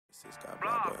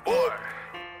Boy,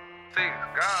 thank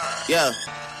God. Yeah.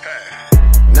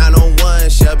 Hey. 901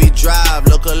 Shelby Drive,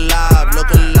 look alive,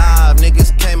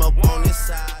 niggas came up on this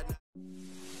side.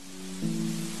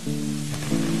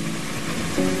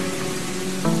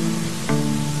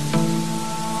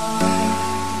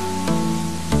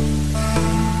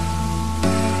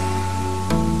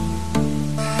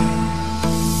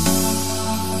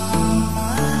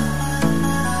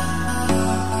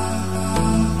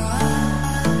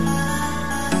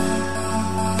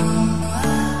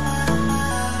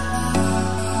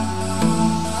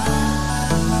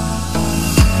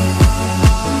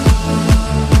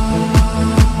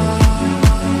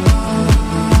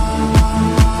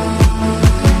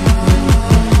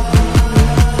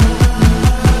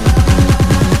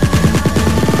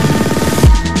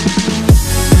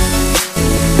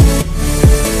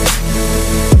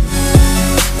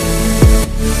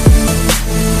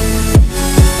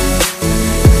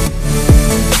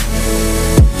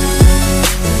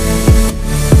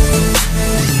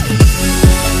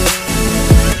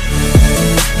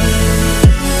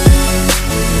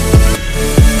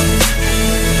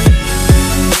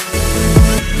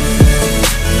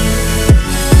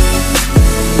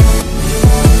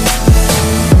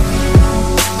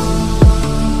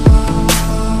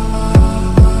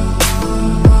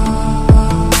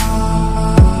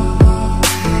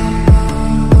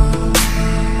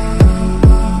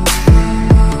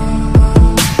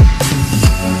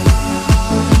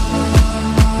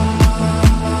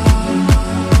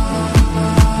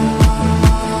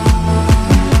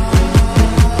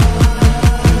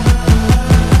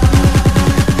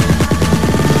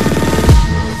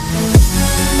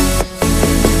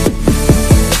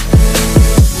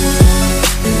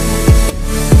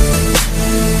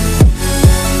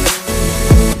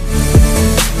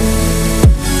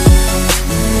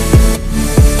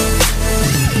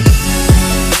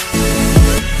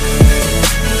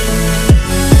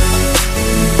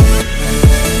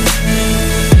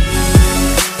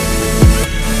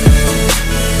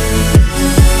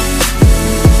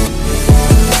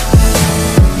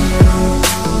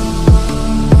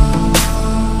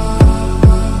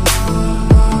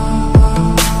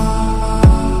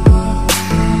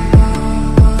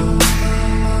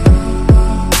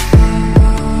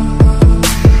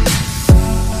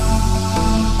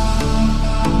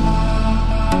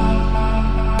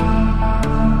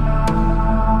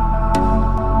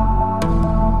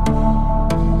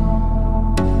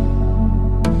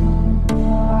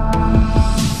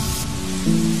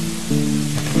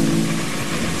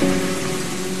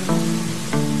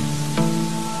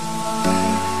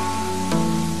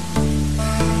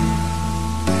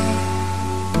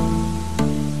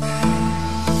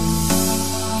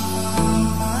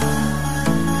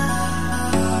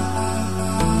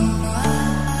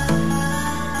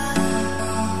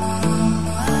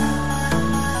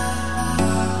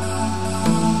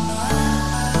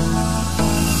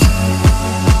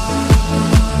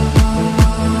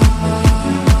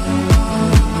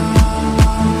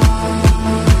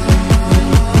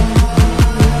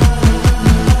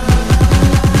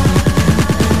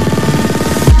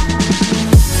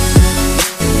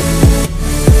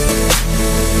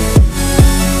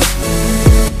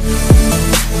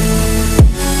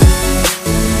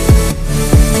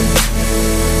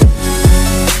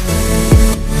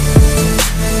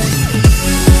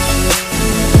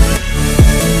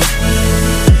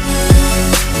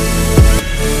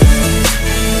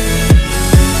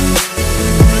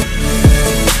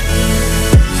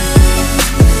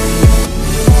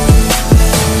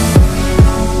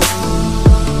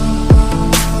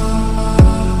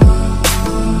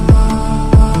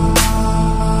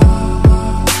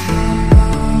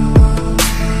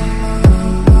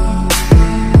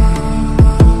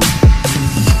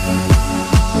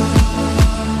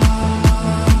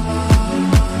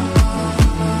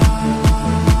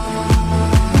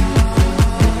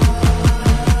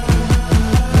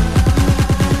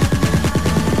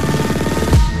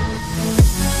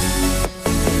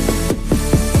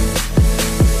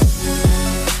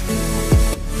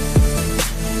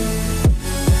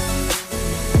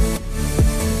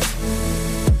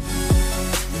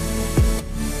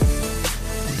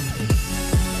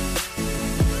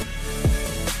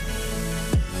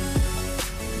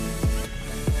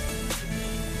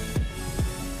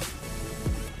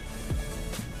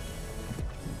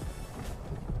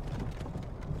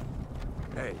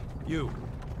 Hey, you.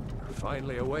 You're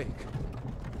finally awake.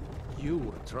 You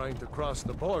were trying to cross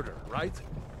the border, right?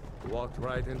 Walked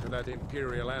right into that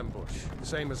Imperial ambush,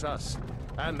 same as us.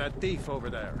 And that thief over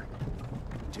there.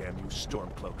 Damn you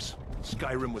Stormcloaks.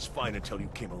 Skyrim was fine until you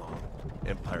came along.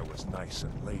 Empire was nice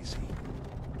and lazy.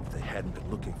 If they hadn't been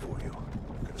looking for you,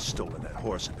 you could have stolen that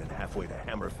horse and been halfway to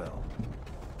Hammerfell.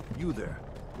 You there,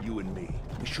 you and me,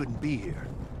 we shouldn't be here.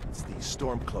 It's these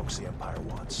Stormcloaks the Empire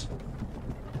wants.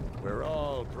 We're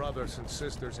all brothers and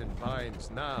sisters in binds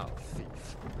now,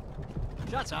 thief.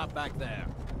 Shut up back there.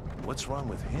 What's wrong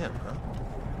with him, huh?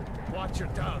 Watch your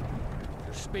tongue.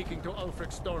 You're speaking to Ulfric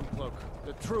Stormcloak,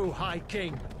 the true High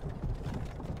King.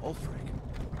 Ulfric?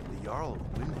 The Jarl of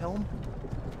Windhelm?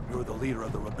 You're the leader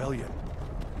of the rebellion.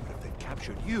 But if they've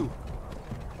captured you...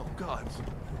 Oh gods,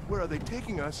 where are they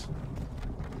taking us?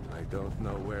 I don't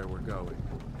know where we're going,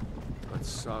 but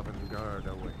Sovngarde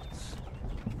awaits.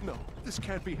 No, this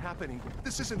can't be happening.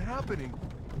 This isn't happening.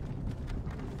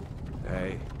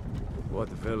 Hey, what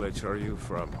village are you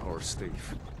from, horse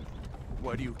thief?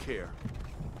 Why do you care?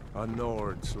 A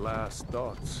Nord's last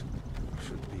thoughts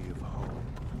should be of home.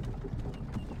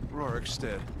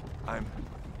 Rorikstead. I'm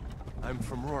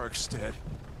from Rorikstead.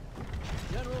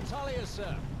 General Tullius,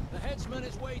 sir. The headsman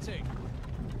is waiting.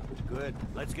 Good.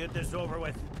 Let's get this over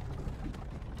with.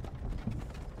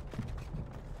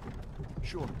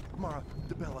 Sure, Mara,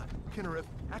 Debella, Kinnereth,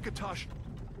 Akatosh,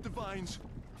 Divines,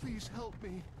 please help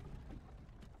me.